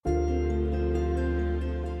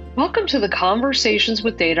Welcome to the Conversations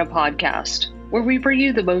with Data podcast, where we bring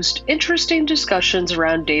you the most interesting discussions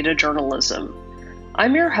around data journalism.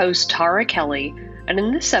 I'm your host, Tara Kelly, and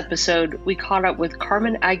in this episode, we caught up with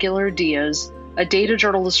Carmen Aguilar-Diaz, a data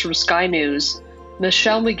journalist from Sky News,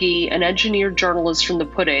 Michelle McGee, an engineer journalist from The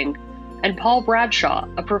Pudding, and Paul Bradshaw,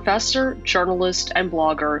 a professor, journalist, and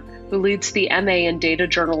blogger who leads the MA in data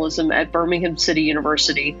journalism at Birmingham City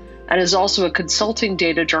University and is also a consulting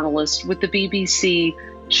data journalist with the BBC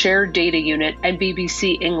Shared Data Unit and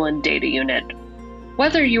BBC England Data Unit.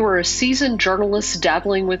 Whether you are a seasoned journalist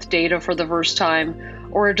dabbling with data for the first time,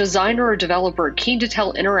 or a designer or developer keen to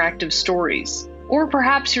tell interactive stories, or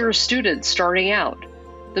perhaps you're a student starting out,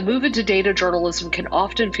 the move into data journalism can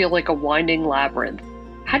often feel like a winding labyrinth.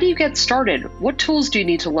 How do you get started? What tools do you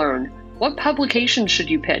need to learn? What publications should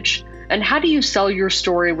you pitch? And how do you sell your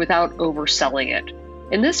story without overselling it?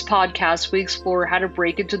 In this podcast, we explore how to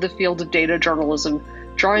break into the field of data journalism,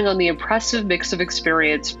 drawing on the impressive mix of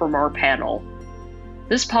experience from our panel.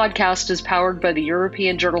 This podcast is powered by the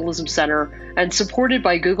European Journalism Center and supported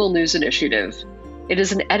by Google News Initiative. It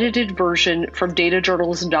is an edited version from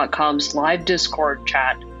datajournalism.com's live Discord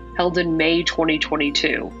chat held in May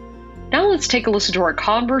 2022. Now let's take a listen to our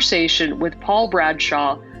conversation with Paul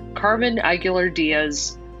Bradshaw, Carmen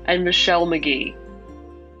Aguilar-Diaz, and Michelle McGee.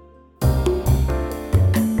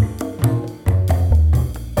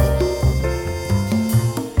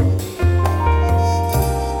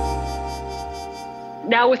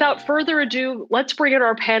 Now, without further ado, let's bring in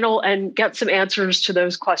our panel and get some answers to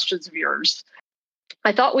those questions of yours.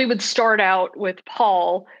 I thought we would start out with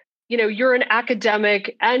Paul. You know, you're an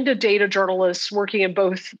academic and a data journalist working in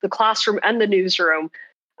both the classroom and the newsroom.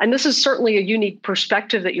 And this is certainly a unique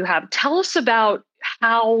perspective that you have. Tell us about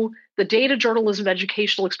how the data journalism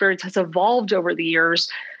educational experience has evolved over the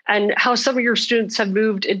years and how some of your students have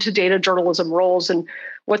moved into data journalism roles and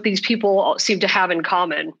what these people seem to have in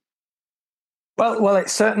common. Well,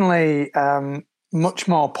 it's certainly much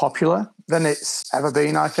more popular than it's ever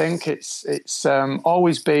been. I think it's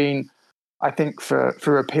always been, I think,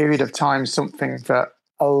 for a period of time, something that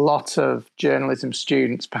a lot of journalism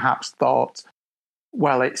students perhaps thought,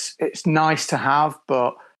 well, it's nice to have,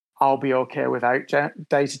 but I'll be okay without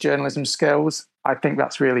data journalism skills. I think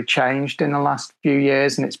that's really changed in the last few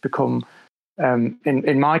years, and it's become,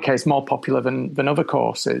 in my case, more popular than other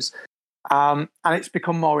courses. And it's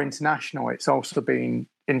become more international. It's also been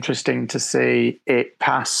interesting to see it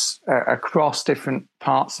pass across different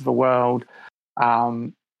parts of the world.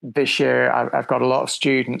 This year, I've got a lot of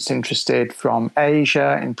students interested from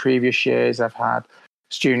Asia. In previous years, I've had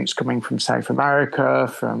students coming from South America,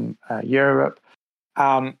 from Europe.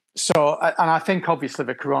 And I think obviously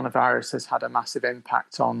the coronavirus has had a massive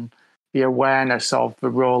impact on the awareness of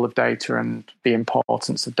the role of data and the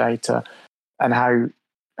importance of data and how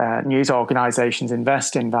news organisations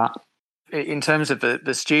invest in that. In terms of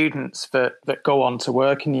the students that go on to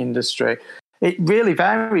work in the industry, it really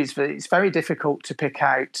varies. It's very difficult to pick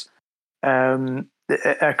out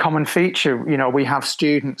a common feature. You know, we have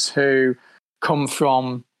students who come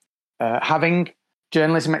from having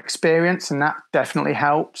journalism experience, and that definitely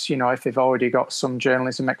helps. You know, if they've already got some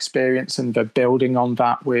journalism experience and they're building on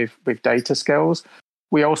that with data skills.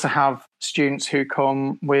 We also have students who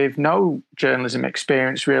come with no journalism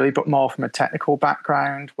experience really, but more from a technical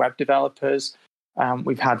background, web developers.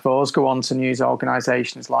 We've had those go on to news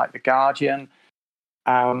organisations like The Guardian.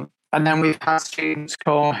 And then we've had students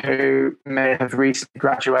come who may have recently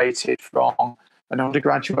graduated from an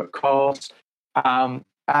undergraduate course, and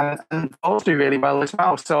those do really well as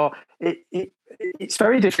well. So it's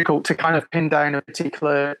very difficult to kind of pin down a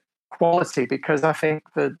particular quality because I think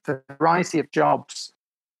the variety of jobs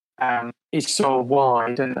is so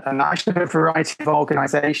wide, and actually a variety of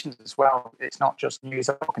organisations as well. It's not just news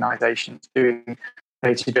organisations doing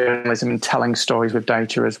data journalism and telling stories with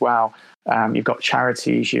data as well. You've got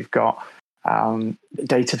charities, you've got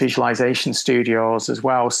data visualization studios as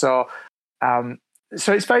well. So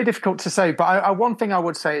it's very difficult to say. But one thing I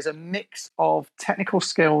would say is a mix of technical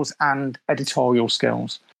skills and editorial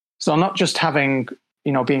skills. So not just having,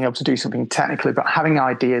 being able to do something technically, but having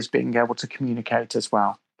ideas, being able to communicate as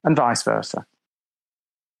well. And vice versa.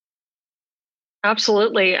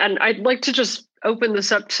 Absolutely. And I'd like to just open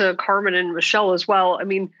this up to Carmen and Michelle as well. I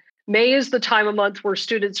mean, May is the time of month where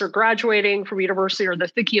students are graduating from university or they're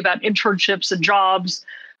thinking about internships and jobs.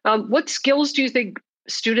 What skills do you think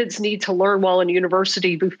students need to learn while in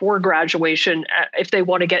university before graduation if they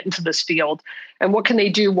want to get into this field? And what can they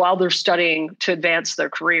do while they're studying to advance their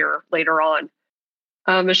career later on?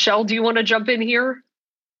 Michelle, do you want to jump in here?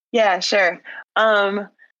 Yeah, sure.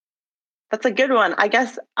 That's a good one. I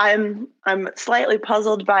guess I'm slightly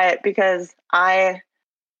puzzled by it because I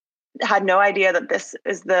had no idea that this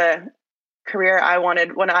is the career I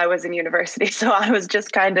wanted when I was in university. So I was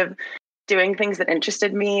just kind of doing things that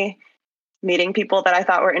interested me, meeting people that I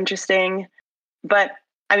thought were interesting. But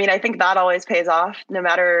I mean, I think that always pays off no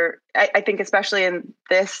matter, I think especially in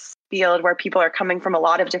this field where people are coming from a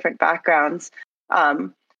lot of different backgrounds,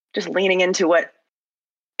 just leaning into what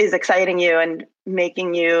is exciting you and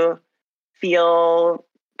making you feel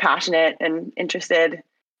passionate and interested,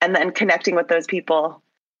 and then connecting with those people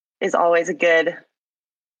is always a good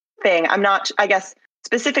thing. I guess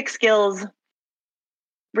specific skills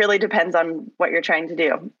really depends on what you're trying to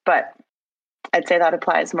do, but I'd say that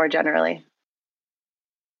applies more generally.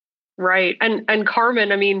 Right. And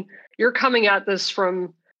Carmen, I mean, you're coming at this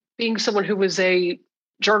from being someone who was a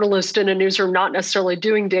journalist in a newsroom, not necessarily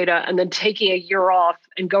doing data, and then taking a year off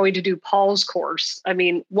and going to do Paul's course. I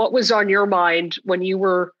mean, what was on your mind when you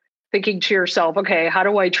were thinking to yourself, okay, how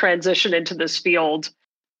do I transition into this field?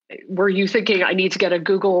 Were you thinking I need to get a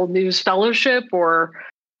Google News fellowship, or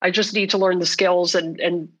I just need to learn the skills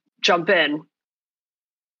and jump in?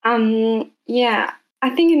 Yeah, I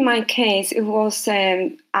think in my case, it was,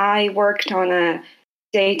 I worked on a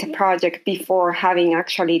data project before having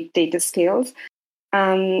actually data skills.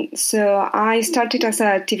 So I started as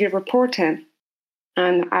a TV reporter,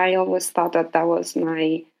 and I always thought that that was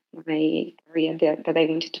my area that I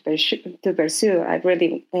wanted to pursue. I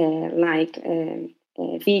really liked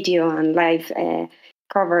video and live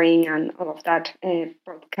covering and all of that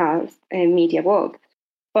broadcast media work.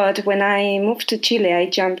 But when I moved to Chile, I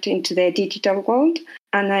jumped into the digital world,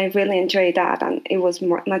 and I really enjoyed that. And it was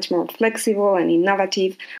much more flexible and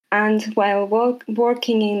innovative. And while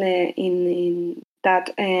working in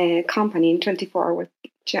that company, in 24-hour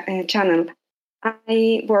channel,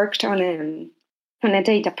 I worked on a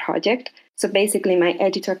data project. So basically, my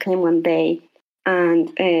editor came one day, and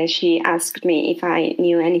she asked me if I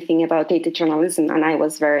knew anything about data journalism. And I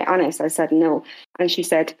was very honest. I said no. And she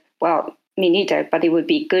said, well, me neither, but it would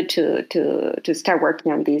be good to start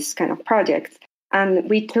working on these kind of projects. And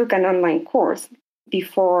we took an online course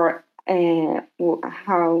before,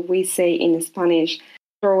 how we say in Spanish,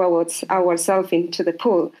 throw ourselves into the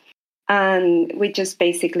pool. And we just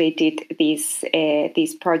basically did this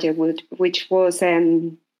project, which was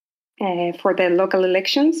for the local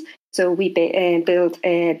elections. So we built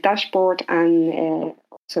a dashboard and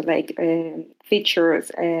also like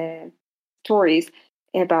features, stories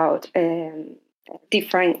about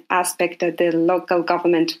different aspects that the local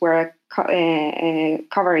government were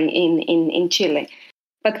covering in Chile.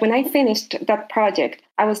 But when I finished that project,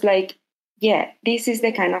 I was like, yeah, this is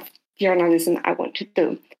the kind of journalism I want to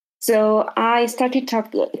do. So I started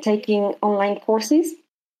taking online courses.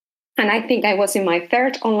 And I think I was in my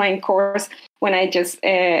third online course when I just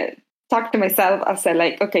talked to myself. I said,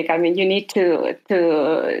 like, okay, Carmen, you need to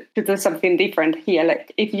do something different here.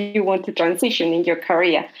 Like, if you want to transition in your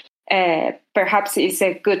career, perhaps it's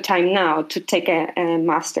a good time now to take a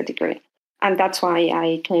master degree. And that's why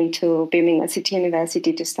I came to Birmingham City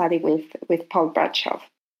University to study with Paul Bradshaw.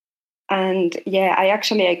 And yeah,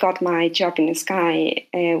 I got my job in Sky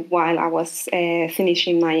while I was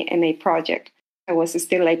finishing my MA project. I was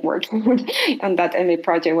still like working on that MA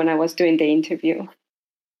project when I was doing the interview.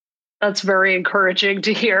 That's very encouraging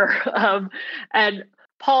to hear. And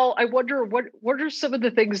Paul, I wonder what are some of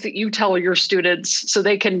the things that you tell your students so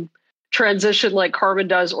they can transition like Carmen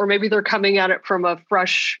does, or maybe they're coming at it from a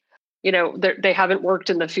fresh, they haven't worked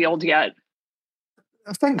in the field yet.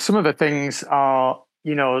 I think some of the things are,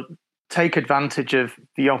 take advantage of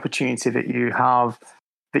the opportunity that you have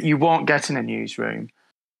that you won't get in a newsroom.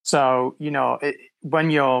 So, when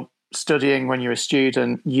you're studying, when you're a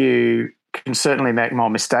student, you can certainly make more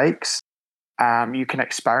mistakes. You can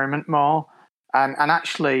experiment more. And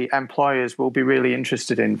actually, employers will be really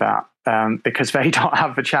interested in that because they don't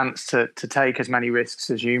have the chance to take as many risks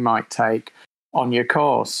as you might take on your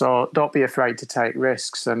course. So don't be afraid to take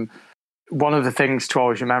risks. And one of the things to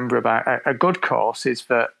always remember about a good course is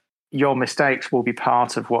that your mistakes will be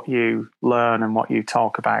part of what you learn and what you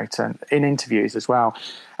talk about, and in interviews as well.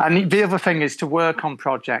 And the other thing is to work on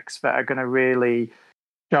projects that are going to really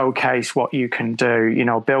showcase what you can do,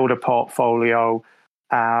 build a portfolio,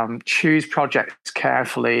 choose projects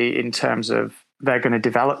carefully in terms of they're going to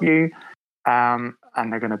develop you, and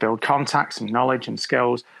they're going to build contacts and knowledge and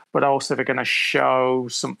skills, but also they're going to show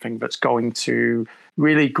something that's going to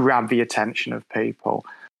really grab the attention of people.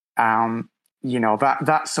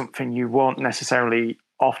 That's something you won't necessarily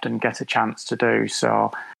often get a chance to do.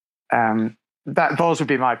 So those would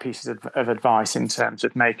be my pieces of advice in terms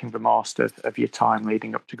of making the most of your time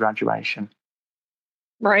leading up to graduation.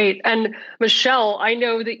 Right. And Michelle, I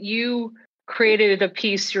know that you created a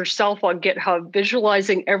piece yourself on GitHub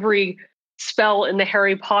visualizing every spell in the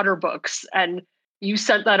Harry Potter books, and you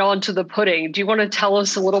sent that on to the pudding. Do you want to tell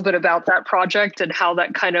us a little bit about that project and how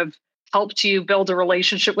that kind of helped you build a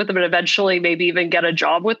relationship with them and eventually maybe even get a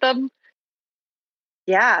job with them?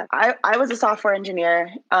 Yeah, I was a software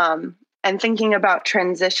engineer and thinking about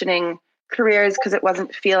transitioning careers because it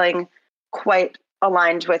wasn't feeling quite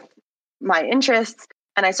aligned with my interests.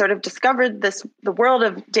 And I sort of discovered the world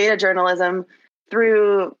of data journalism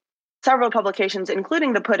through several publications,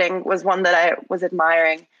 including The Pudding was one that I was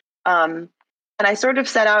admiring. And I sort of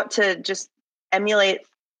set out to just emulate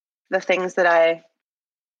the things that I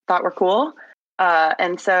thought were cool.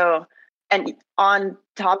 And on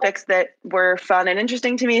topics that were fun and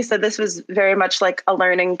interesting to me. So this was very much like a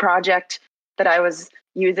learning project that I was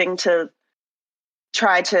using to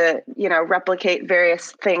try to, replicate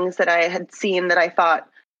various things that I had seen that I thought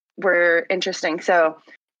were interesting. So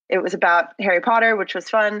it was about Harry Potter, which was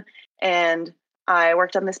fun. And I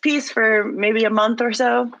worked on this piece for maybe a month or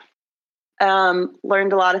so,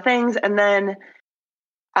 learned a lot of things. And then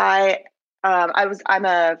I was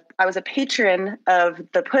a patron of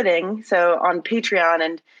The Pudding, so on Patreon,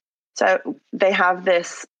 and so they have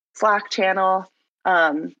this Slack channel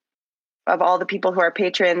of all the people who are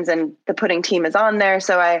patrons, and the Pudding team is on there.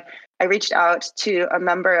 So I reached out to a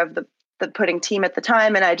member of the Pudding team at the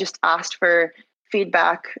time, and I just asked for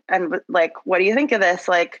feedback and like, what do you think of this?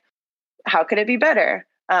 Like, how could it be better?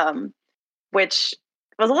 Which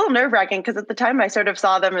was a little nerve-wracking because at the time I sort of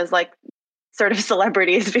saw them as like sort of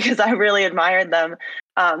celebrities because I really admired them.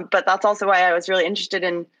 But that's also why I was really interested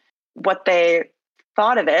in what they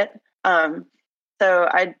thought of it. So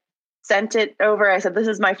I sent it over. I said, this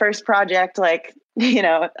is my first project. Like,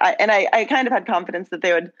 I kind of had confidence that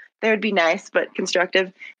they would be nice, but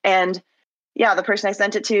constructive. And yeah, the person I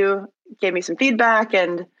sent it to gave me some feedback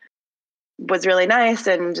and was really nice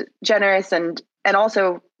and generous and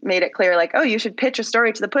also made it clear, like, oh, you should pitch a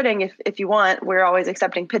story to the Pudding if you want. We're always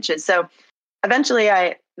accepting pitches. So eventually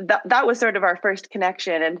that was sort of our first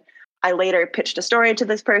connection. And I later pitched a story to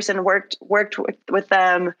this person, worked with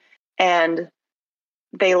them, and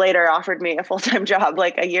they later offered me a full-time job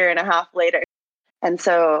like a year and a half later. And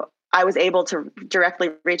so I was able to directly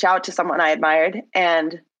reach out to someone I admired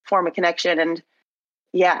and form a connection. And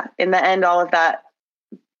yeah, in the end, all of that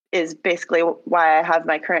is basically why I have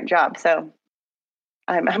my current job. So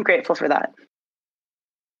I'm grateful for that.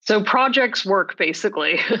 So projects work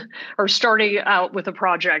basically, or starting out with a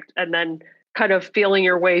project and then kind of feeling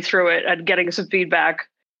your way through it and getting some feedback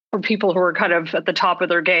from people who are kind of at the top of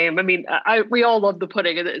their game. I mean, we all love the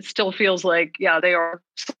Pudding, and it still feels like, yeah, they are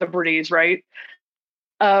celebrities, right?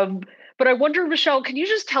 But I wonder, Michelle, can you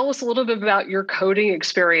just tell us a little bit about your coding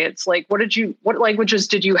experience? Like, what languages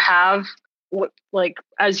did you have?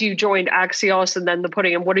 As you joined Axios and then the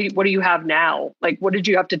Pudding, and what do you have now? Like, what did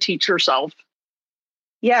you have to teach yourself?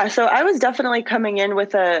 Yeah, so I was definitely coming in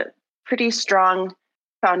with a pretty strong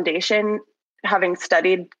foundation, having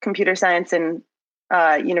studied computer science in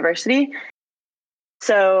university.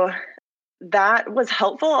 So that was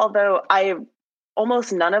helpful, although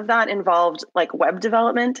almost none of that involved like web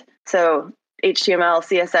development. So HTML,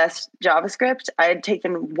 CSS, JavaScript. I had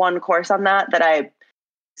taken one course on that I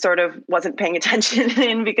sort of wasn't paying attention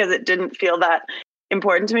in because it didn't feel that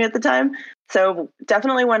important to me at the time. So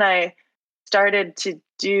definitely when I started to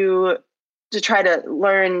try to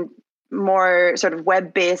learn more sort of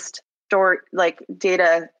web-based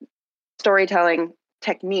data storytelling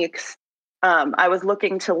techniques, I was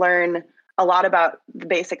looking to learn a lot about the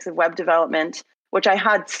basics of web development, which I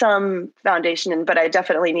had some foundation in, but I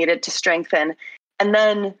definitely needed to strengthen. And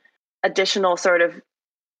then additional sort of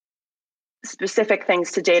specific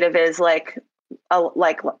things to data viz, like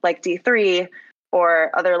D3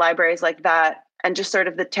 or other libraries like that, and just sort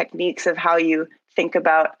of the techniques of how you think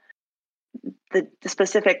about the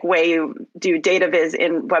specific way you do data viz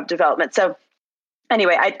in web development. So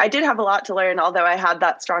anyway, I did have a lot to learn, although I had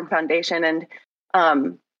that strong foundation. And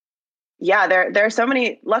there are so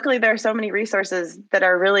many, luckily there are so many resources that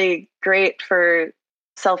are really great for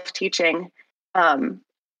self-teaching. Amelia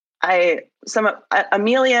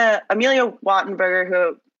Wattenberger,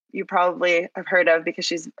 who you probably have heard of because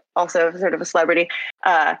she's also sort of a celebrity,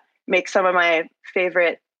 makes some of my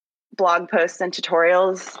favorite blog posts and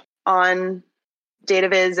tutorials on data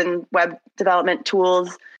viz and web development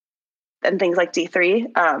tools and things like D3.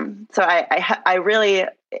 So I really,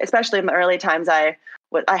 especially in the early times, I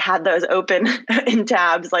had those open in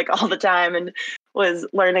tabs like all the time and was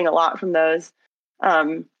learning a lot from those.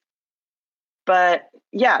 But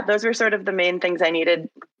yeah, those were sort of the main things I needed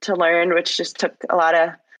to learn, which just took a lot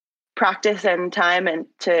of practice and time and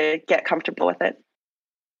to get comfortable with it.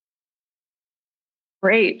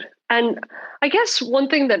 Great. And I guess one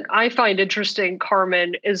thing that I find interesting,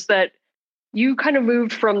 Carmen, is that you kind of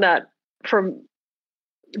moved from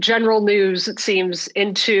general news, it seems,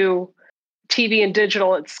 into TV and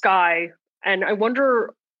digital at Sky. And I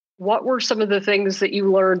wonder, what were some of the things that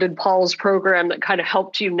you learned in Paul's program that kind of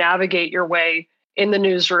helped you navigate your way in the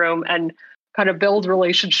newsroom and kind of build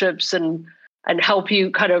relationships and help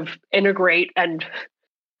you kind of integrate and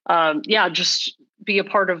just be a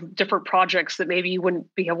part of different projects that maybe you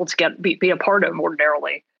wouldn't be able to be a part of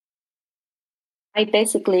ordinarily? I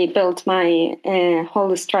basically built my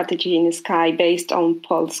whole strategy in Sky based on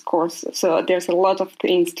Paul's course. So there's a lot of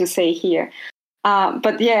things to say here.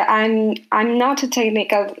 But yeah, I'm not a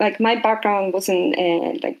technical, like my background wasn't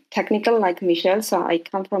like technical like Michelle. So I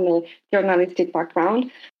come from a journalistic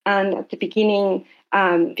background. And at the beginning,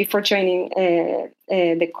 before joining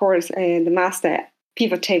the course, the master,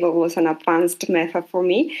 pivot table was an advanced method for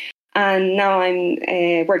me. And now I'm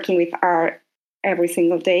working with R every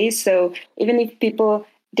single day. So even if people,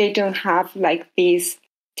 they don't have like this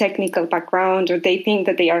technical background, or they think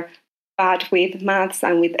that they are bad with maths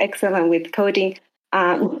and with Excel and with coding,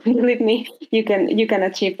 believe me, you can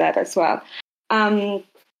achieve that as well. And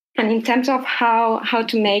in terms of how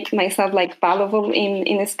to make myself like valuable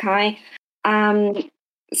in Sky,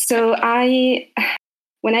 so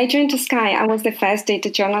when I joined Sky, I was the first data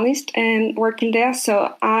journalist working there.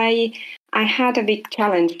 So I had a big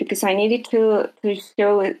challenge because I needed to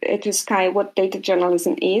show to Sky what data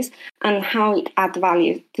journalism is and how it adds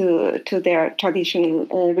value to their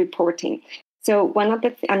traditional reporting. So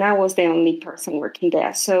and I was the only person working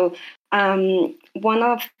there. So one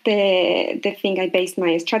of the thing I based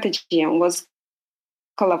my strategy on was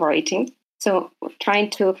collaborating. So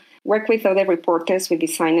trying to work with other reporters, with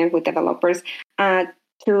designers, with developers,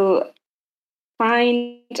 to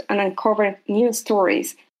find and uncover new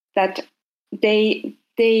stories that they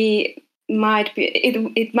might be,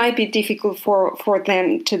 it might be difficult for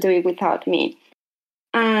them to do it without me.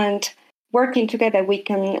 And working together, we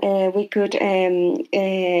could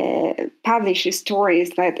publish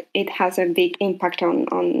stories that it has a big impact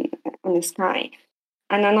on the Sky.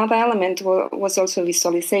 And another element was also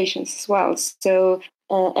visualizations as well. So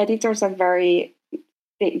editors are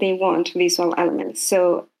they want visual elements.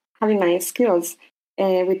 So having my skills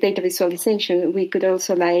with data visualization, we could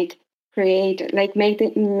also like create, like make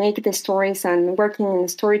the stories and working in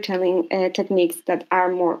storytelling techniques that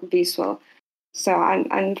are more visual. So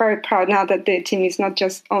I'm very proud now that the team is not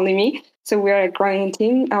just only me. So we are a growing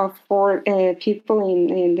team of 4 people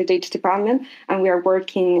in the data department, and we are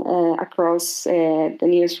working across the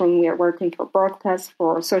newsroom. We are working for broadcast,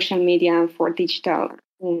 for social media, and for digital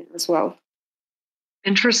as well.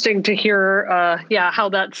 Interesting to hear, how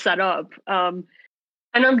that's set up. And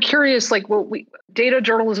I'm curious, like,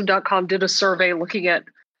 datajournalism.com did a survey looking at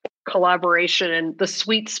collaboration, and the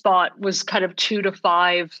sweet spot was kind of 2 to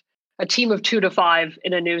 5, a team of 2 to 5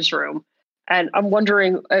 in a newsroom. And I'm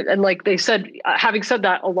wondering, and like they said, having said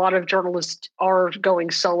that, a lot of journalists are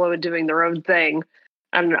going solo and doing their own thing.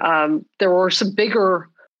 And there were some bigger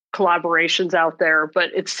collaborations out there, but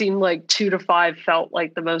it seemed like 2 to 5 felt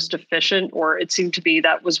like the most efficient, or it seemed to be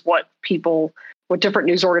that was what different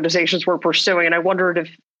news organizations were pursuing. And I wondered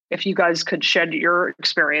if you guys could shed your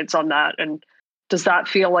experience on that. And does that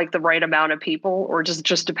feel like the right amount of people, or does it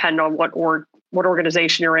just depend on what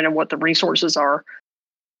organization you're in and what the resources are?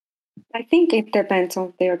 I think it depends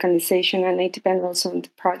on the organization, and it depends also on the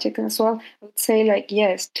project as well. I would say like,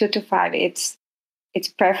 yes, 2 to 5, it's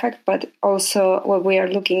perfect, but also what we are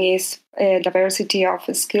looking is diversity of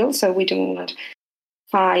skills. So we don't want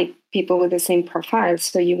 5 people with the same profile.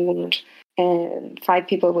 So you want 5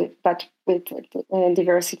 people with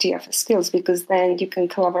diversity of skills, because then you can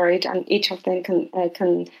collaborate and each of them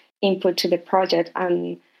can input to the project,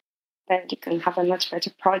 and then you can have a much better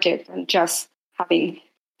project than just having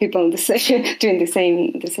people in the session doing the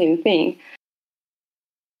same thing.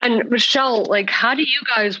 And Michelle, like, how do you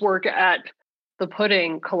guys work at The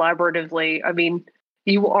Pudding collaboratively? I mean,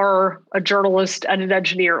 you are a journalist and an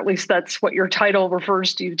engineer, at least that's what your title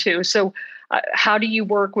refers to you to. So how do you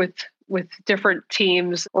work with different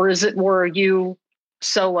teams, or is it more you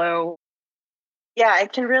solo? Yeah,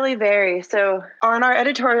 it can really vary. So on our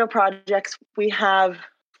editorial projects, we have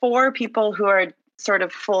 4 people who are sort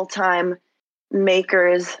of full-time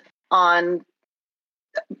makers on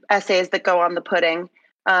essays that go on The Pudding.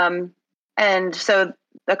 And so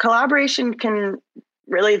the collaboration can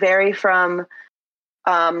really vary from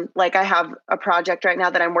Like I have a project right now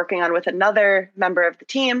that I'm working on with another member of the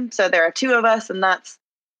team. So there are two of us, and that's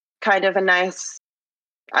kind of a nice,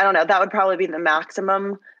 I don't know, that would probably be the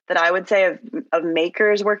maximum that I would say of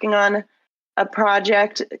makers working on a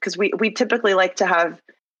project, because we typically like to have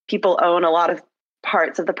people own a lot of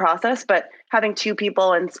parts of the process, but having two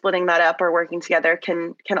people and splitting that up or working together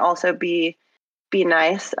can also be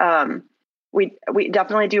nice. We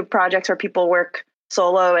definitely do projects where people work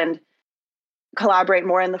solo and collaborate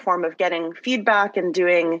more in the form of getting feedback and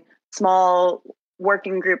doing small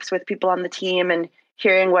working groups with people on the team and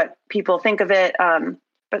hearing what people think of it,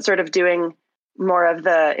 but sort of doing more of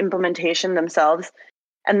the implementation themselves.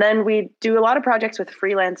 And then we do a lot of projects with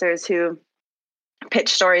freelancers who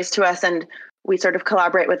pitch stories to us, and we sort of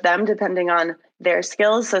collaborate with them depending on their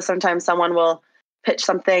skills. So sometimes someone will pitch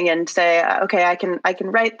something and say, okay, I can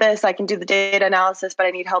write this, I can do the data analysis, but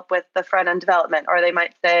I need help with the front end development. Or they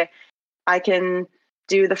might say, I can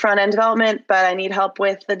do the front end development, but I need help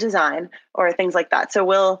with the design, or things like that. So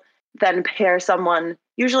we'll then pair someone,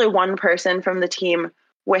 usually one person from the team,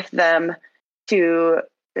 with them who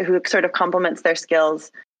sort of complements their skills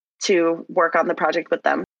to work on the project with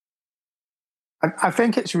them. I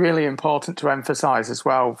think it's really important to emphasize as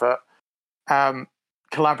well that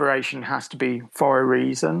collaboration has to be for a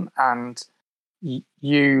reason, and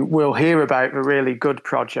you will hear about the really good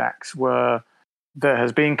projects where there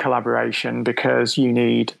has been collaboration because you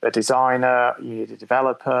need a designer, you need a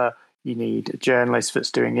developer, you need a journalist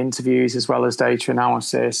that's doing interviews as well as data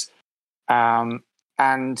analysis,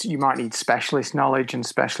 and you might need specialist knowledge and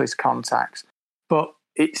specialist contacts. But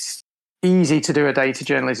it's easy to do a data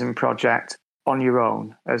journalism project on your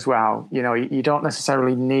own as well. You know, you don't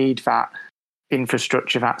necessarily need that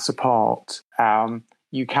infrastructure, that support.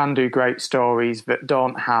 You can do great stories that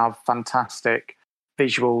don't have fantastic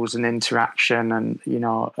visuals and interaction and, you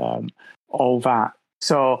know, all that.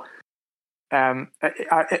 So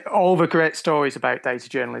all the great stories about data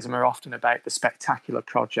journalism are often about the spectacular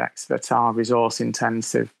projects that are resource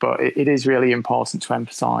intensive, but it is really important to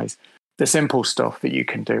emphasize the simple stuff that you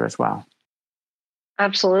can do as well.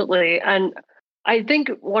 Absolutely. And I think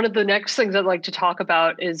one of the next things I'd like to talk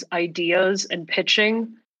about is ideas and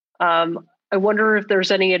pitching. I wonder if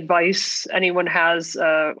there's any advice anyone has,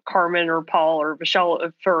 Carmen or Paul or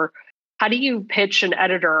Michelle, for how do you pitch an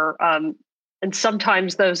editor? And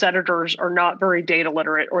sometimes those editors are not very data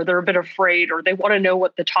literate, or they're a bit afraid, or they want to know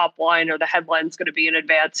what the top line or the headline is going to be in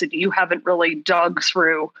advance, and you haven't really dug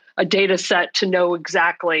through a data set to know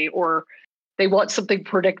exactly, or they want something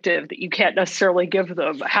predictive that you can't necessarily give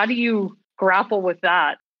them. How do you grapple with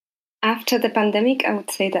that? After the pandemic, I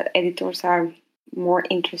would say that editors are more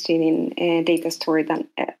interested in data story than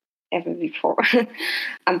ever before.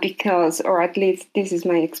 And because, or at least this is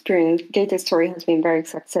my experience, data story has been very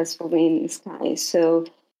successful in Sky. So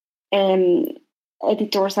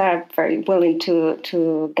editors are very willing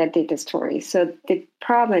to get data stories. So the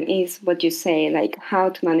problem is what you say, like how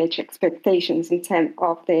to manage expectations in terms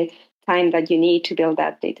of the time that you need to build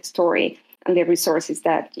that data story and the resources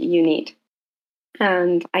that you need.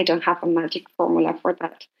 And I don't have a magic formula for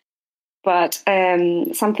that. But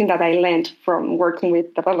something that I learned from working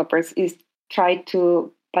with developers is try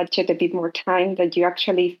to budget a bit more time that you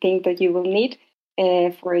actually think that you will need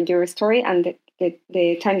for your story, and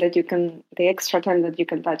the time that you can, the extra time that you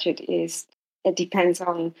can budget it depends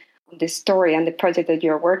on the story and the project that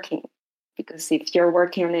you're working. Because if you're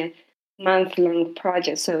working on a month-long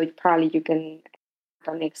project, so probably you can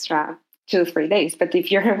have an extra 2 or 3 days. But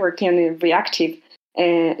if you're working on a reactive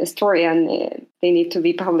story and they need to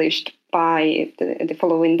be published by the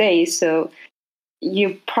following day, so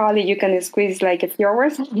you can squeeze like a few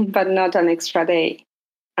hours, but not an extra day,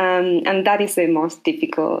 and that is the most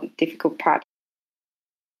difficult part.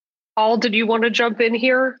 Paul, did you want to jump in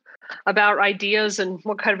here about ideas and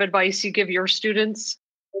what kind of advice you give your students?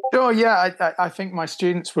 Sure, yeah. I think my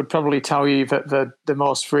students would probably tell you that the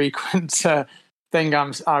most frequent thing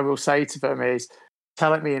I will say to them is,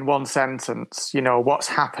 tell it me in one sentence, you know, what's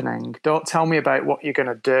happening. Don't tell me about what you're going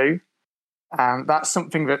to do. That's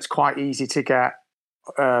something that's quite easy to get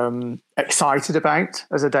excited about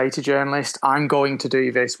as a data journalist. I'm going to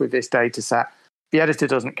do this with this data set. The editor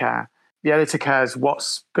doesn't care. The editor cares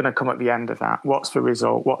what's going to come at the end of that. What's the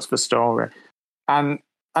result? What's the story? And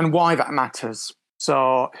why that matters.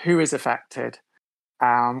 So who is affected?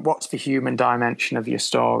 What's the human dimension of your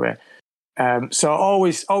story? So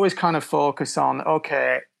always kind of focus on,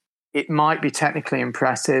 okay, it might be technically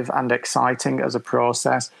impressive and exciting as a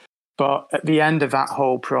process, but at the end of that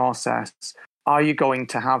whole process, are you going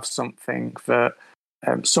to have something that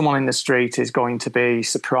someone in the street is going to be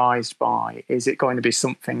surprised by? Is it going to be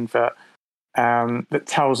something that that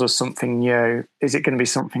tells us something new? Is it going to be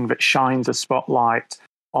something that shines a spotlight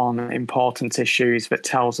on important issues, that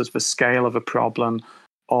tells us the scale of a problem,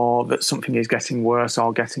 or that something is getting worse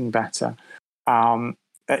or getting better?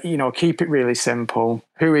 Keep it really simple.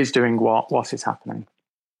 Who is doing what is happening?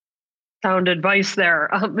 Sound advice there.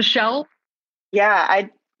 Michelle? Yeah, I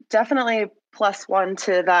definitely +1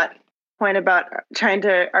 to that point about trying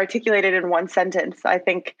to articulate it in one sentence. I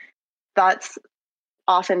think that's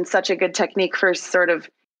often such a good technique for sort of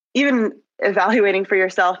even evaluating for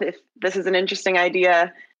yourself if this is an interesting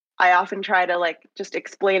idea. I often try to just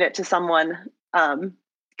explain it to someone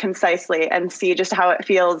concisely and see just how it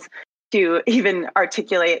feels to even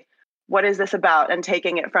articulate what is this about, and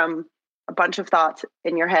taking it from a bunch of thoughts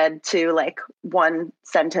in your head to one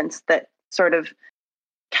sentence that sort of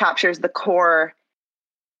captures the core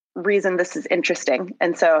reason this is interesting.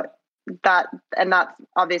 And so that's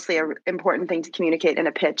obviously an important thing to communicate in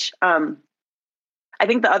a pitch. I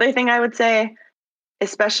think the other thing I would say,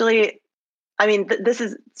 especially, this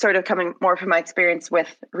is sort of coming more from my experience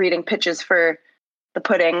with reading pitches for The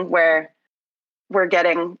Pudding, where we're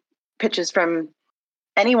getting pitches from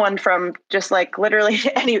anyone from just literally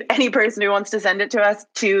any person who wants to send it to us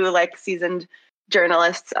to seasoned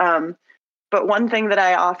journalists. But one thing that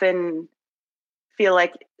I often feel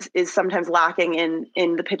like is sometimes lacking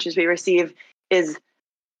in the pitches we receive is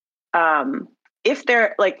if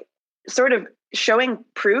they're sort of showing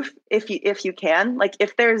proof, if you can,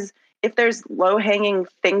 if there's low-hanging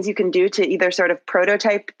things you can do to either sort of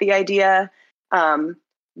prototype the idea,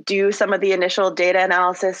 do some of the initial data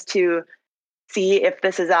analysis to see if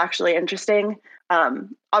this is actually interesting.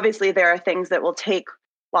 Obviously, there are things that will take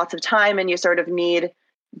lots of time, and you sort of need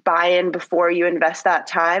buy-in before you invest that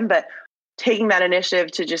time. But taking that initiative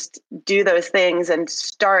to just do those things and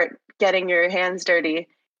start getting your hands dirty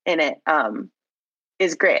in it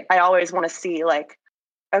is great. I always want to see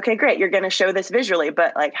okay, great, you're going to show this visually,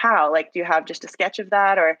 but how? Do you have just a sketch of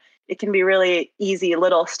that? Or it can be really easy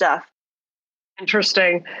little stuff.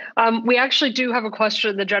 Interesting. We actually do have a question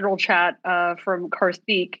in the general chat from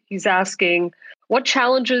Karthik. He's asking, what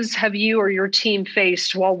challenges have you or your team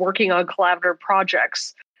faced while working on collaborative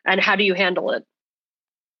projects, and how do you handle it?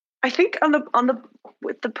 I think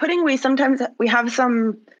with The Pudding, we have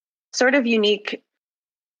some sort of unique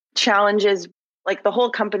challenges. The whole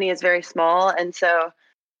company is very small, and so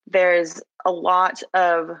there's a lot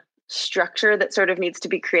of structure that sort of needs to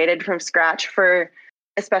be created from scratch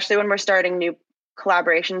especially when we're starting new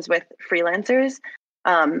collaborations with freelancers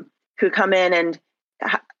who come in and,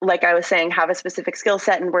 like I was saying, have a specific skill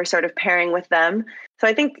set, and we're sort of pairing with them. So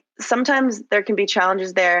I think sometimes there can be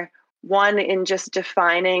challenges there. One, in just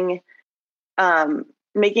defining,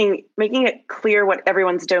 making it clear what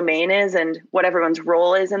everyone's domain is and what everyone's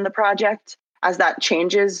role is in the project, as that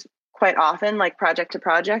changes quite often, project to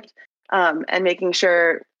project, and making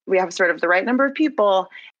sure we have sort of the right number of people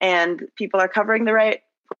and people are covering the right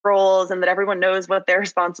roles and that everyone knows what they're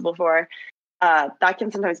responsible for. That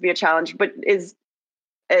can sometimes be a challenge,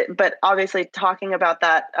 but obviously talking about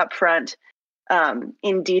that up front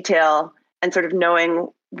in detail and sort of knowing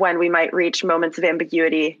when we might reach moments of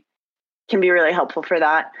ambiguity can be really helpful for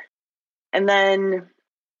that. And then,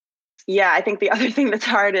 I think the other thing that's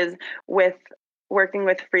hard is with working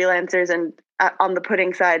with freelancers and on The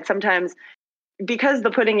Pudding side, sometimes because The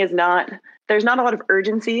Pudding there's not a lot of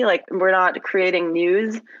urgency. We're not creating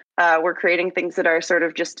news. We're creating things that are sort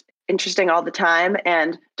of just interesting all the time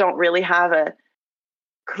and don't really have a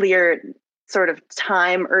clear sort of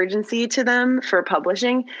time urgency to them for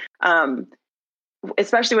publishing.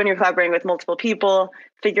 Especially when you're collaborating with multiple people,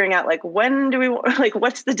 figuring out when do we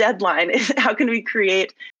what's the deadline? How can we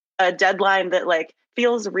create a deadline that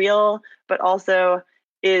feels real, but also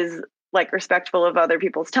is respectful of other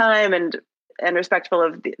people's time and respectful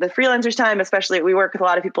of the freelancer's time. Especially, we work with a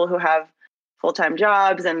lot of people who have full-time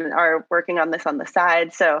jobs and are working on this on the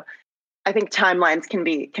side. So I think timelines can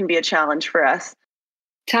be a challenge for us.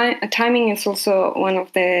 Timing is also one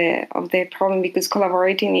of the problem, because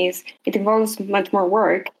collaborating it involves much more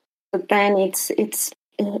work, but then it's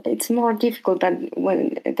more difficult than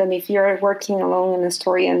if you're working alone in a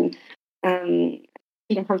story and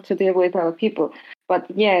you don't have to deal with other people. But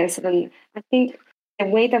yes, and I think the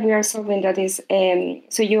way that we are solving that is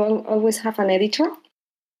so you always have an editor,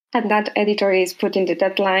 and that editor is putting the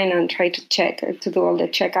deadline and try to do all the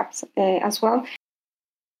checkups as well.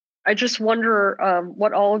 I just wonder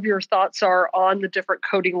what all of your thoughts are on the different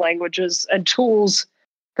coding languages and tools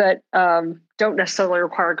that don't necessarily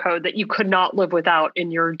require code that you could not live without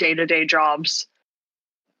in your day-to-day jobs.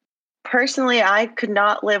 Personally, I could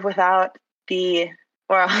not live without the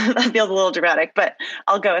or that feels a little dramatic, but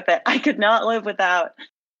I'll go with it. I could not live without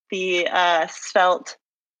the Svelte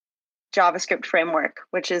JavaScript framework,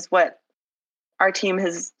 which is what our team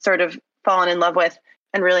has sort of fallen in love with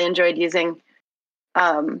and really enjoyed using.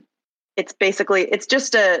 It's basically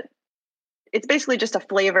just a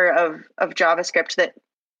flavor of JavaScript that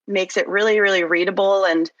makes it really, really readable,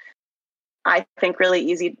 and I think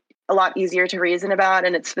a lot easier to reason about.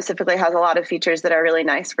 And it specifically has a lot of features that are really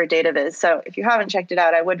nice for data viz. So if you haven't checked it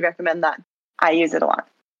out, I would recommend that. I use it a lot.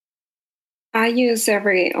 I use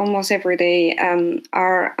almost every day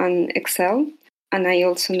R and Excel, and I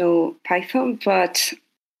also know Python, but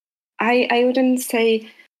I wouldn't say,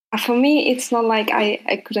 for me, it's not like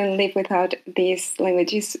I couldn't live without these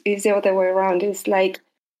languages. It's the other way around. It's like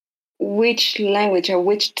which language or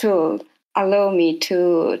which tool allow me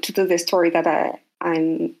to do the story that I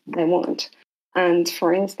want. And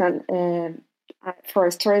for instance, for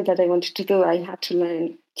a story that I wanted to do, I had to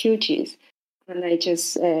learn QGIS, and I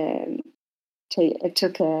just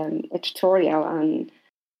took a tutorial and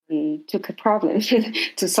took a problem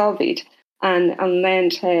to solve it, and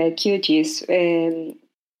learned QGIS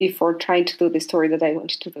before trying to do the story that I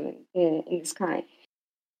wanted to do in the sky.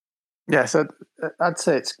 Yeah, so I'd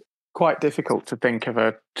say it's quite difficult to think of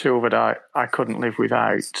a tool that I couldn't live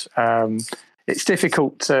without. It's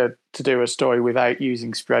difficult to do a story without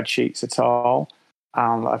using spreadsheets at all.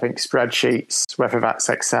 I think spreadsheets, whether that's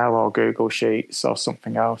Excel or Google Sheets or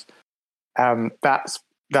something else, that's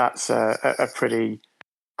a pretty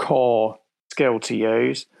core skill to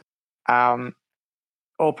use.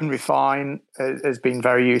 OpenRefine has been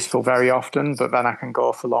very useful very often, but then I can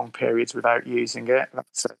go for long periods without using it.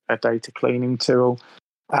 That's a data cleaning tool.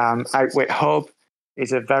 Outwit Hub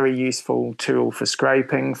is a very useful tool for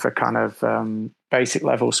scraping, for kind of basic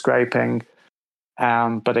level scraping.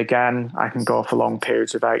 But again, I can go for long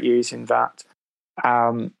periods without using that.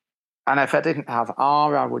 And if I didn't have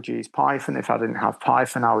R, I would use Python. If I didn't have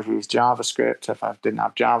Python, I would use JavaScript. If I didn't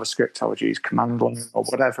have JavaScript, I would use command line or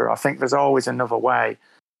whatever. I think there's always another way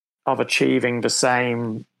of achieving the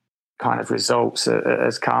same kind of results,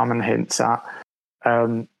 as Carmen hints at.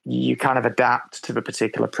 You kind of adapt to the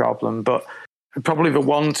particular problem. But probably the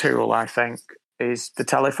one tool, I think, is the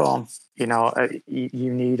telephone. You know,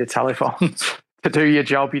 you need a telephone to do your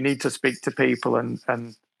job. You need to speak to people and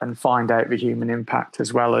find out the human impact,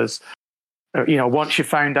 as well as, you know, once you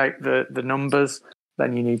found out the numbers,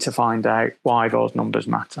 then you need to find out why those numbers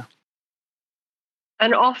matter.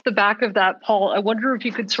 And off the back of that, Paul, I wonder if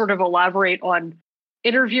you could sort of elaborate on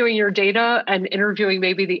interviewing your data and interviewing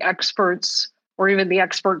maybe the experts or even the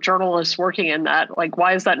expert journalists working in that. Like,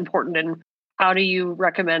 why is that important? And how do you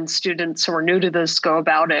recommend students who are new to this go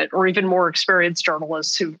about it, or even more experienced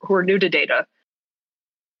journalists who are new to data?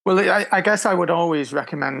 Well, I guess I would always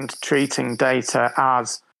recommend treating data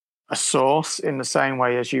as a source in the same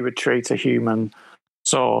way as you would treat a human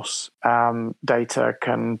source. Data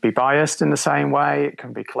can be biased in the same way. It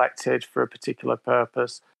can be collected for a particular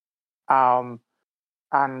purpose. And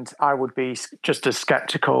I would be just as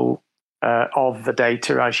skeptical of the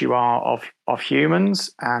data as you are of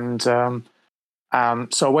humans. And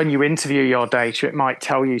so when you interview your data, it might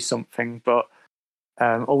tell you something, but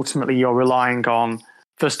ultimately you're relying on,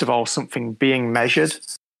 first of all, something being measured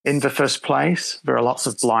in the first place. There are lots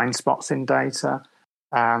of blind spots in data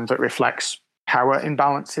that reflects power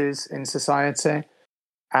imbalances in society.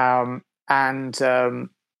 And then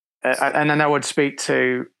I would speak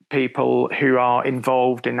to people who are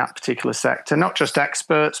involved in that particular sector, not just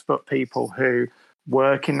experts, but people who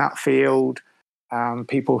work in that field,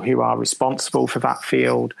 people who are responsible for that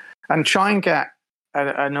field, and try and get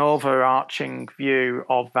an overarching view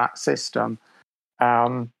of that system.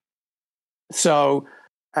 And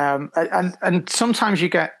sometimes you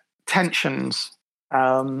get tensions.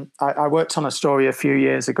 I worked on a story a few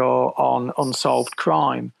years ago on unsolved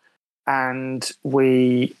crime, and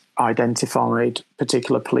we identified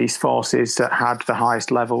particular police forces that had the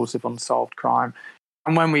highest levels of unsolved crime.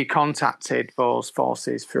 And when we contacted those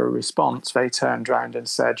forces for a response, they turned around and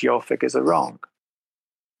said, "Your figures are wrong."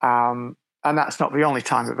 And that's not the only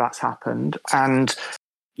time that that's happened. And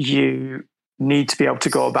you need to be able to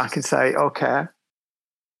go back and say, "Okay,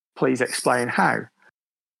 please explain how."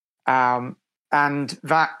 And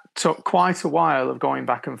that took quite a while of going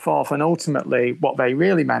back and forth. And ultimately, what they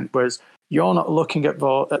really meant was, you're not looking at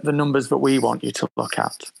the numbers that we want you to look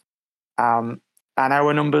at. And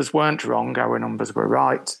our numbers weren't wrong. Our numbers were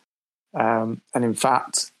right. And in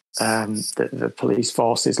fact, the police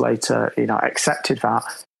forces later, accepted that.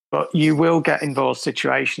 But you will get in those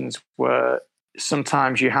situations where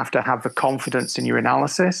sometimes you have to have the confidence in your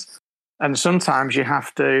analysis, and sometimes you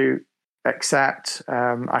have to accept.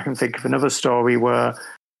 I can think of another story where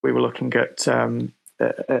we were looking at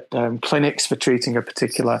clinics for treating a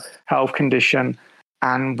particular health condition,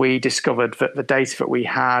 and we discovered that the data that we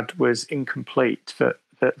had was incomplete, that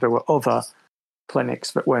there were other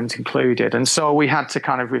clinics that weren't included. And so we had to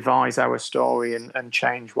kind of revise our story and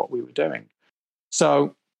change what we were doing.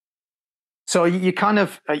 So you kind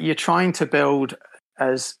of, you're trying to build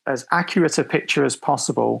as accurate a picture as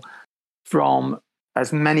possible from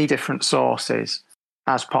as many different sources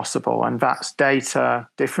as possible. And that's data,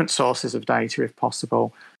 different sources of data if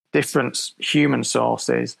possible, different human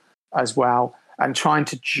sources as well, and trying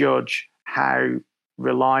to judge how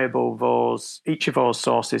reliable each of those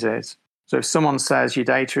sources is. So if someone says your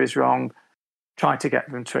data is wrong, try to get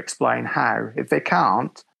them to explain how. If they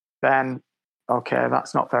can't, then okay,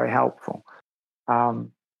 that's not very helpful.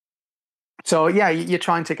 So yeah, you're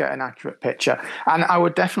trying to get an accurate picture. And I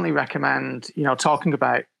would definitely recommend, talking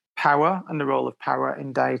about power and the role of power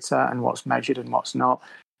in data and what's measured and what's not.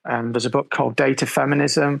 There's a book called Data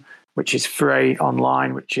Feminism, which is free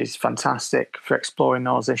online, which is fantastic for exploring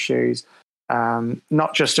those issues.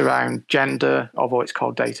 Not just around gender, although it's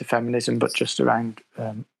called data feminism, but just around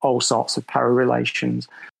all sorts of power relations.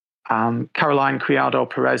 Caroline Criado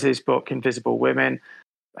Perez's book, Invisible Women,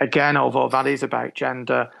 again, although that is about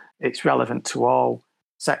gender, it's relevant to all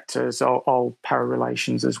sectors, all power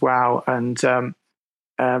relations as well. And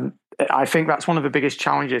I think that's one of the biggest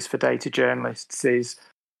challenges for data journalists is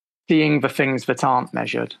seeing the things that aren't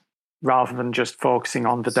measured rather than just focusing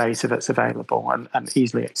on the data that's available and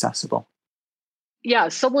easily accessible. Yeah,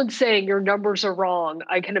 someone saying your numbers are wrong,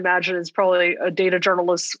 I can imagine is probably a data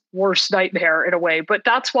journalist's worst nightmare in a way. But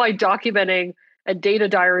that's why documenting and data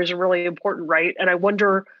diaries are really important, right? And I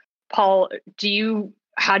wonder, Paul,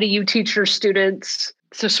 how do you teach your students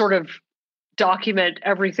to sort of document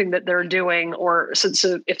everything that they're doing? Or since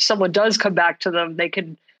if someone does come back to them,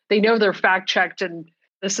 they know they're fact checked and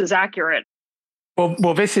this is accurate.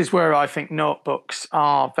 Well, this is where I think notebooks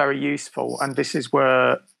are very useful, and this is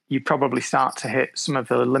where you probably start to hit some of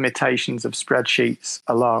the limitations of spreadsheets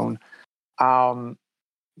alone.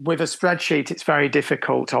 With a spreadsheet, it's very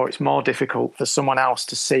difficult, or it's more difficult for someone else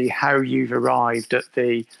to see how you've arrived at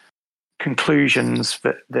the conclusions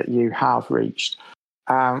that you have reached.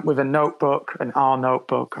 With a notebook, an R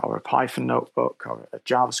notebook or a Python notebook or a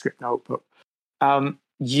JavaScript notebook,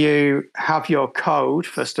 you have your code,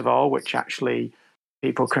 first of all, which actually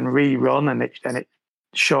people can rerun, and it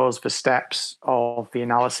shows the steps of the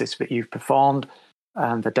analysis that you've performed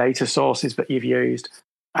and the data sources that you've used.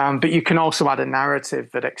 But you can also add a narrative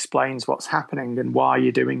that explains what's happening and why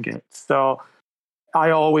you're doing it. So I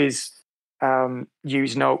always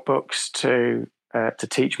use notebooks to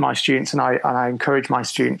teach my students, and I encourage my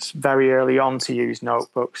students very early on to use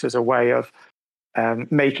notebooks as a way of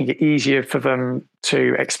making it easier for them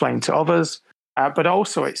to explain to others. But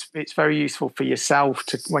also it's very useful for yourself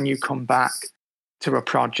to, when you come back to a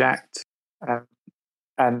project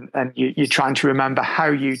and you're trying to remember how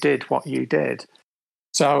you did what you did.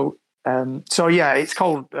 So yeah, it's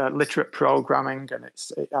called literate programming, and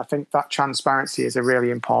I think that transparency is a really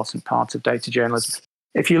important part of data journalism.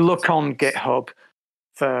 If you look on GitHub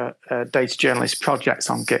for data journalist projects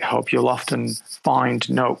on GitHub, you'll often find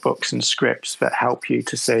notebooks and scripts that help you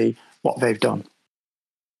to see what they've done.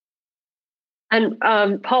 And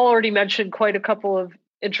Paul already mentioned quite a couple of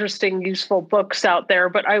interesting, useful books out there,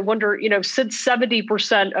 but I wonder, since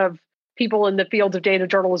 70% of people in the field of data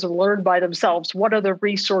journalism learn by themselves, what other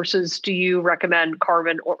resources do you recommend,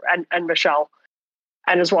 Carmen and Michelle,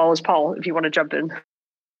 and as well as Paul, if you want to jump in?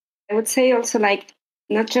 I would say also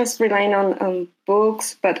not just relying on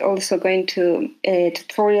books, but also going to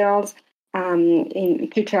tutorials, in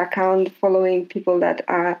Twitter account, following people that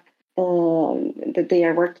they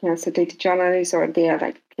are working as a data journalist, or they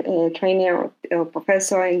are a trainer or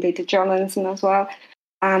professor in data journalism as well.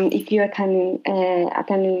 If you're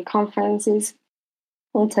attending conferences,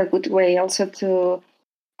 it's a good way also to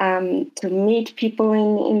meet people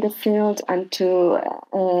in the field and to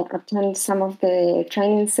attend some of the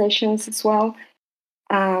training sessions as well.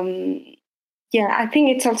 I think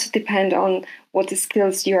it's also depend on what the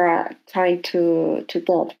skills you are trying to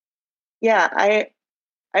get. Yeah, I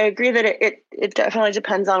agree that it definitely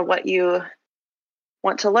depends on what you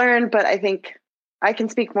want to learn, but I think I can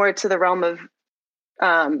speak more to the realm of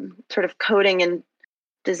sort of coding and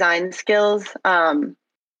design skills,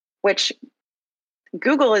 which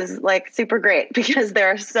Google is super great because there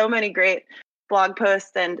are so many great blog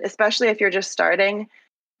posts, and especially if you're just starting,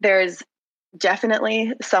 there's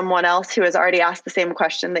definitely someone else who has already asked the same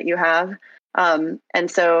question that you have. And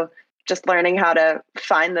so just learning how to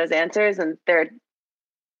find those answers, and there are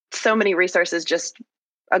so many resources just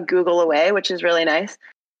a Google away, which is really nice.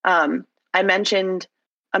 I mentioned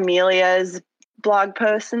Amelia's blog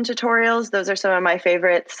posts and tutorials. Those are some of my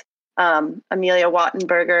favorites. Amelia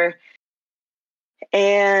Wattenberger.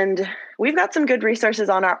 And we've got some good resources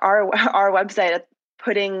on our website at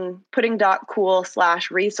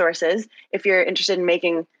pudding.cool/resources. If you're interested in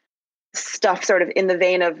making stuff sort of in the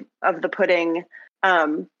vein of the pudding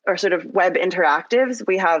or sort of web interactives,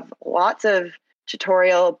 we have lots of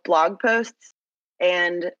tutorial blog posts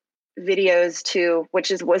and videos too,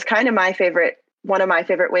 which was kind of one of my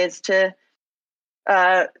favorite ways to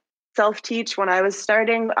self-teach when I was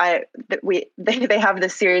starting. They have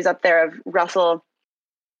this series up there of Russell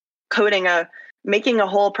making a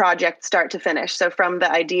whole project start to finish. So from the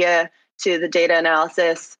idea to the data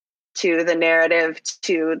analysis to the narrative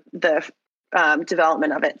to the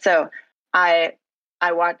development of it. So I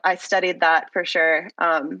studied that for sure,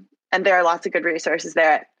 and there are lots of good resources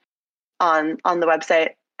there on the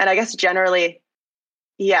website. And I guess generally,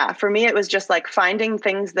 yeah, for me it was just like finding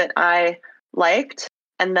things that I liked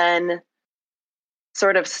and then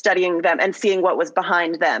sort of studying them and seeing what was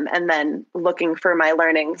behind them and then looking for my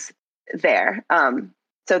learnings there.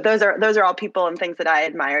 So those are all people and things that I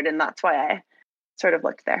admired, and that's why I sort of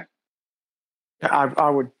looked there. I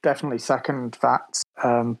would definitely second that.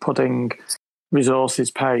 Pudding resources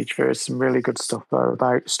page, there is some really good stuff there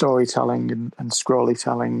about storytelling and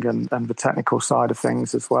scrollytelling and the technical side of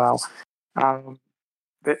things as well.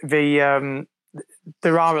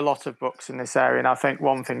 There are a lot of books in this area, and I think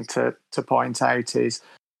one thing to point out is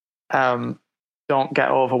don't get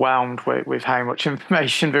overwhelmed with how much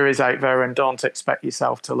information there is out there, and don't expect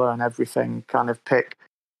yourself to learn everything. Kind of pick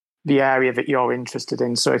the area that you're interested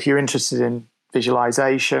in. So if you're interested in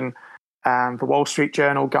visualization, the Wall Street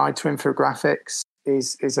Journal Guide to Infographics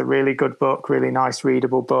is a really good book, really nice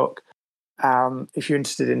readable book. If you're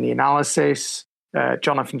interested in the analysis,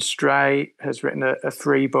 Jonathan Stray has written a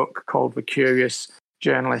free book called The Curious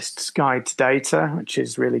Journalist's Guide to Data, which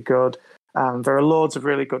is really good. There are loads of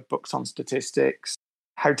really good books on statistics.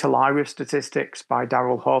 How to Lie with Statistics by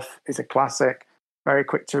Darrell Huff is a classic, very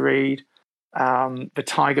quick to read. The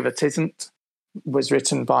Tiger That Isn't was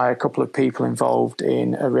written by a couple of people involved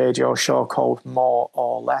in a radio show called More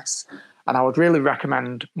or Less. And I would really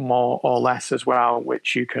recommend More or Less as well,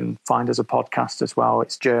 which you can find as a podcast as well.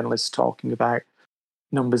 It's journalists talking about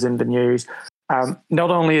numbers in the news. Not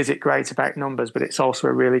only is it great about numbers, but it's also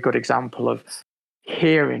a really good example of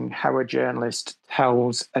hearing how a journalist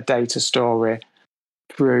tells a data story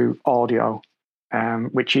through audio,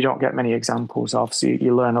 which you don't get many examples of. So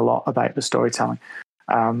you learn a lot about the storytelling.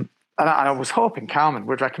 And I was hoping Carmen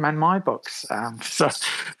would recommend my books. So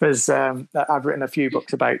there's I've written a few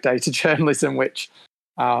books about data journalism, which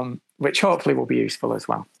hopefully will be useful as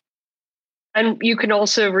well. And you can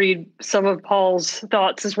also read some of Paul's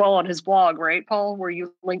thoughts as well on his blog, right, Paul, where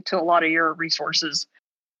you link to a lot of your resources.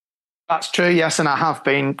 That's true, yes. And I have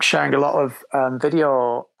been sharing a lot of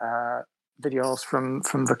videos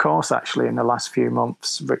from the course, actually, in the last few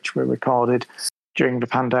months, which were recorded during the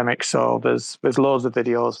pandemic. So there's loads of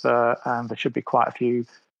videos there, and there should be quite a few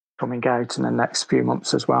coming out in the next few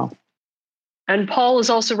months as well. And Paul is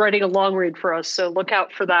also writing a long read for us, so look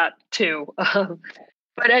out for that too.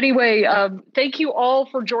 But anyway, thank you all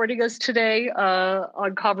for joining us today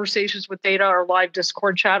on Conversations with Data, our live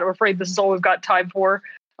Discord chat. I'm afraid this is all we've got time for.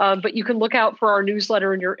 But you can look out for our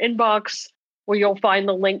newsletter in your inbox, where you'll find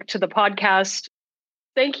the link to the podcast.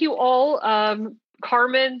 Thank you all,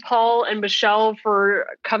 Carmen, Paul, and Michelle, for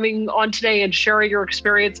coming on today and sharing your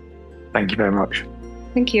experience. Thank you very much.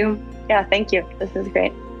 Thank you. Yeah, thank you. This is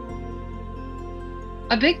great.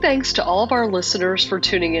 A big thanks to all of our listeners for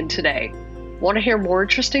tuning in today. Want to hear more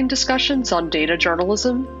interesting discussions on data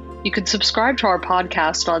journalism? You can subscribe to our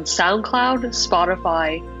podcast on SoundCloud,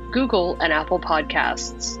 Spotify, Google, and Apple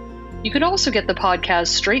Podcasts. You can also get the podcast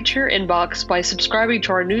straight to your inbox by subscribing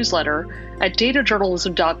to our newsletter at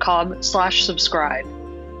datajournalism.com/subscribe.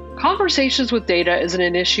 Conversations with Data is an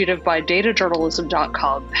initiative by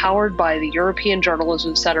datajournalism.com, powered by the European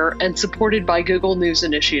Journalism Center and supported by Google News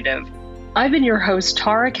Initiative. I've been your host,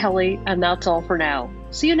 Tara Kelly, and that's all for now.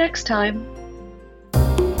 See you next time.